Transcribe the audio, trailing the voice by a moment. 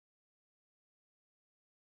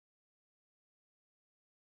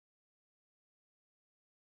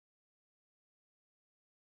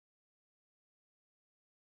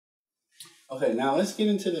Okay, now let's get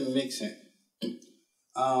into the mixing.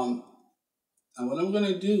 And what I'm going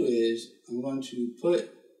to do is I'm going to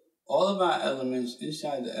put all of our elements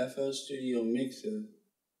inside the FL Studio mixer,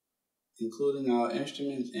 including our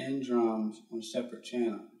instruments and drums, on separate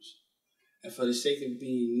channels. And for the sake of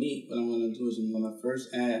being neat, what I'm going to do is I'm going to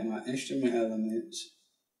first add my instrument elements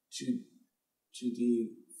to the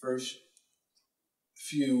first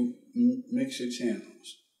few mixer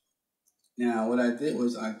channels. Now, what I did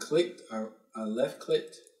was I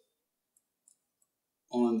left-clicked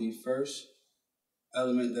on the first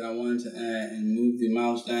element that I wanted to add and move the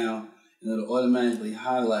mouse down, and it'll automatically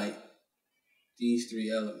highlight these three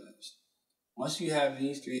elements. Once you have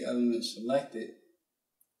these three elements selected,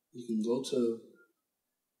 you can go to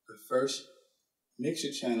the first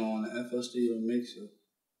mixer channel on the FL Studio mixer.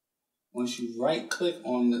 Once you right-click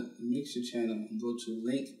on the mixer channel and go to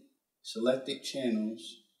Link Selected Channels,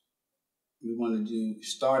 we want to do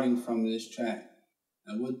starting from this track.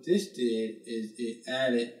 And what this did is it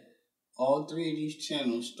added all three of these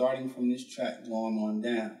channels starting from this track going on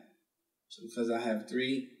down. So because I have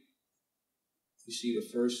three, you see the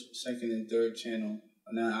first, second, and third channel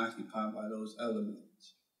are now occupied by those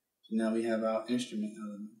elements. So now we have our instrument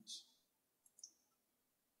elements.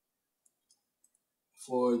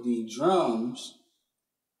 For the drums,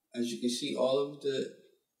 as you can see, all of the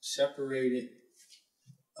separated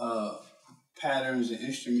patterns and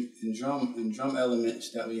instrument and drum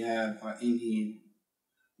elements that we have are in here.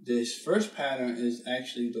 This first pattern is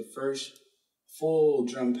actually the first full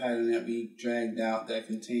drum pattern that we dragged out that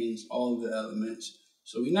contains all of the elements.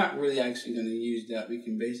 So we're not really actually going to use that. We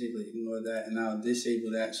can basically ignore that, and I'll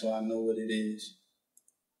disable that so I know what it is.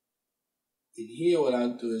 And here what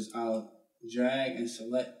I'll do is I'll drag and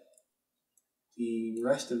select the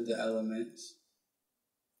rest of the elements.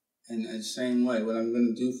 And in the same way, what I'm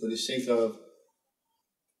going to do for the sake of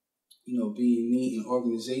being neat and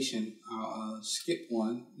organization, I'll skip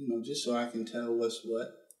one, just so I can tell what's what.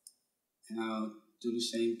 And I'll do the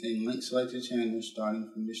same thing, link selected channel starting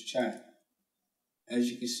from this track. As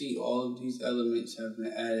you can see, all of these elements have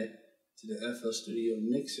been added to the FL Studio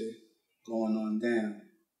mixer going on down.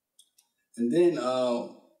 And then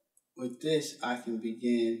with this, I can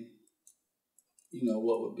begin,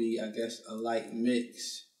 what would be, I guess, a light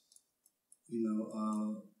mix,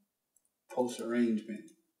 post-arrangement.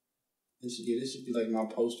 This would be like my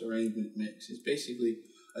post-arrangement mix. It's basically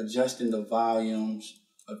adjusting the volumes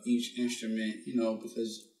of each instrument,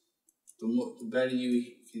 because the better you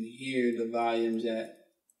can hear the volumes at,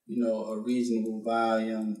 a reasonable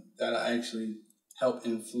volume, that'll actually help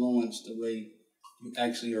influence the way you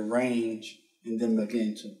actually arrange and then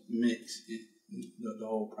begin to mix the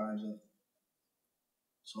whole project.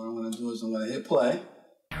 So what I'm going to do is I'm going to hit play.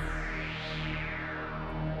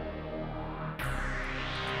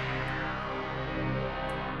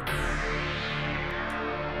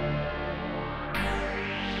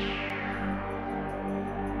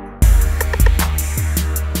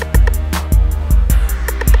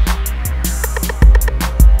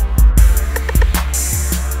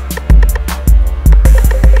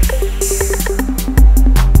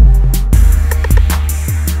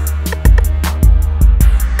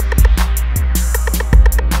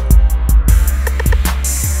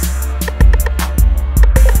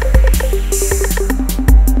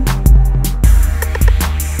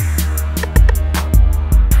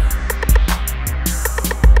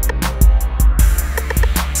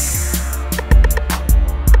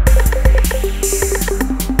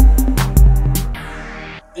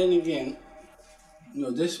 And again,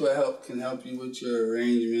 this can help you with your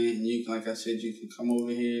arrangement. And you can, like I said, you can come over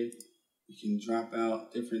here, you can drop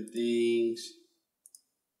out different things,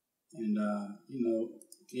 and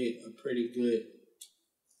get a pretty good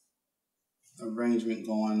arrangement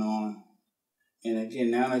going on. And again,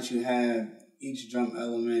 now that you have each drum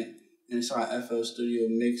element inside FL Studio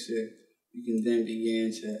mixer, you can then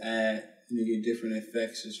begin to add your different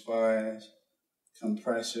effects as far as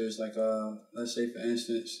compressors, like let's say for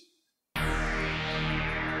instance,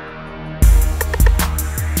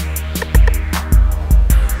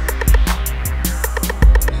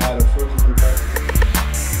 add a fruity compressor.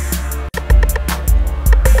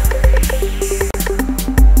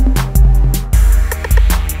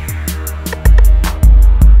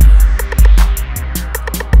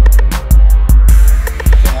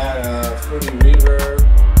 Add a fruity reverb.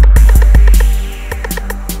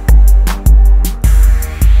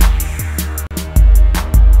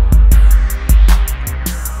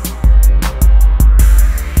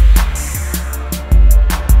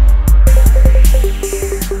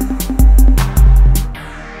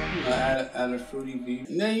 Add a fruity beat.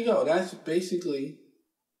 And there you go. That's basically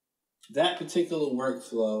that particular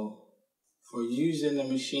workflow for using the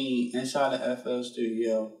machine inside of FL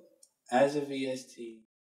Studio as a VST